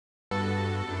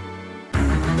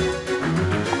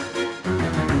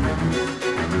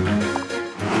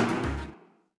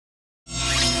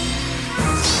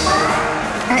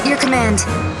command.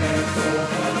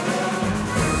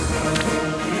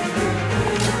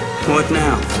 What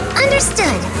now?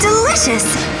 Understood. Delicious.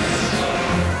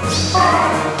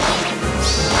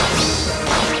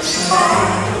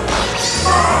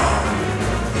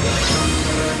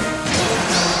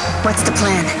 What's the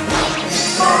plan?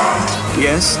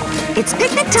 Yes? It's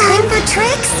picnic time for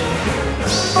tricks.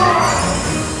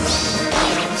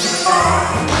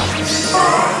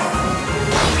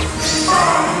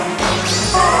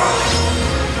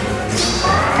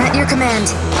 At your command.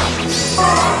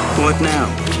 What now?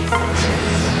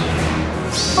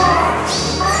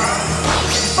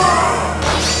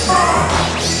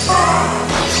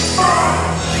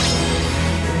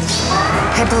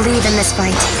 I believe in this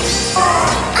fight.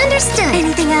 Understood.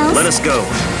 Anything else? Let us go.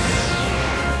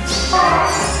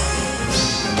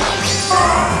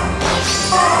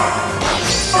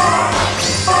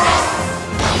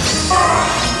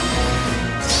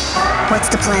 What's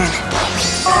the plan?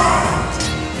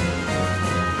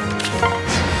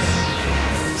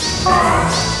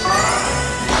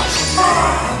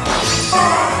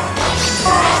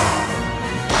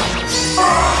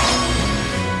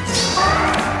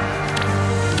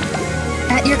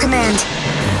 At your command.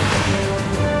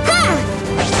 Ha!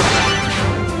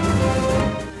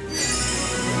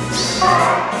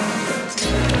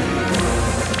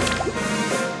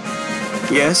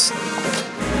 Yes?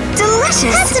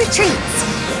 Delicious! Have some treats!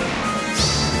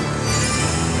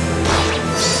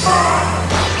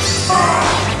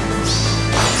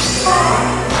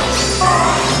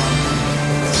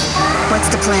 What's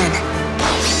the plan?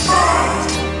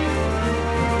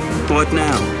 What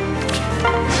now?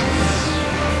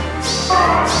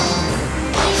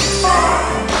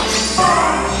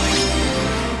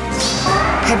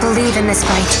 I believe in this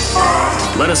fight.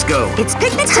 Let us go. It's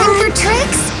picnic time for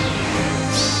tricks!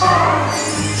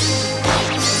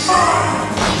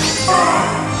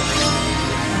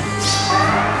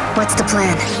 What's the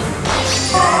plan?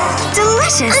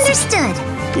 Delicious! Understood!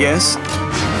 Yes?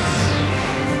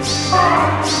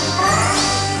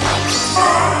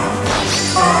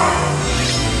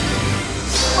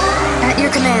 At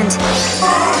your command.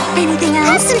 Anything else?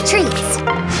 Have some treats!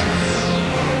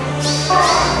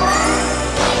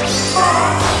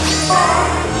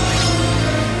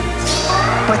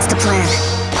 What's the plan?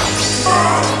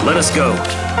 Let us go.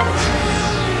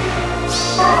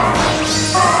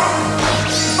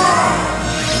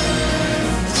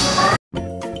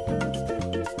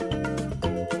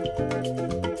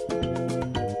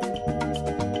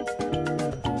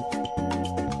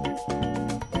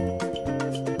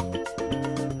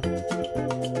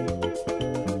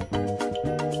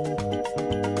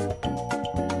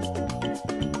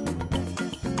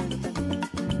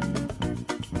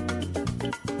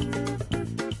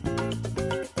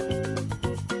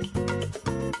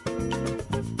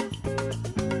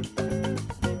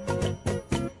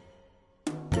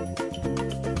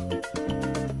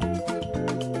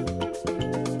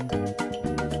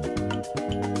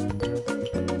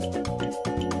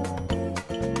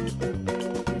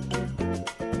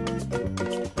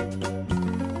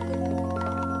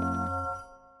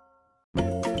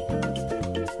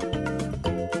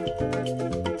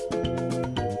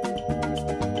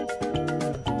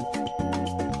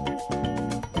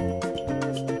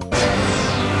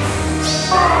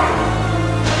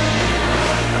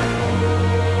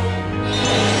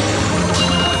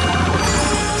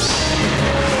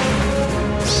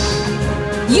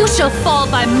 You shall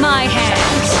fall by my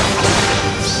hand!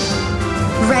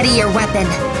 Ready your weapon.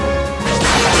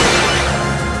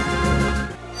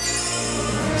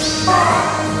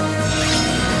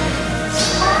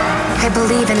 I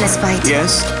believe in this fight.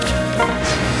 Yes?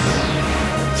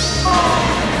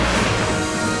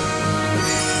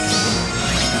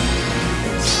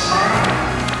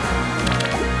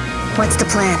 What's the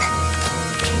plan?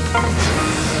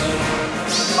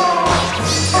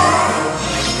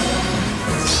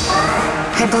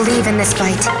 I believe in this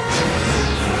fight.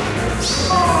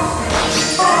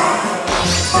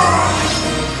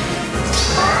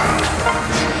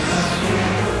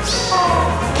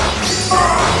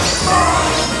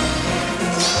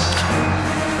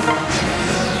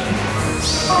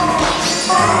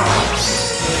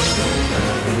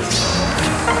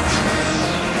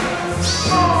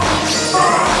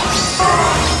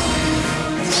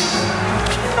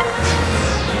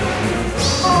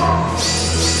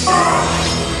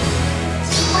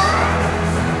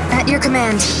 At your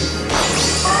command.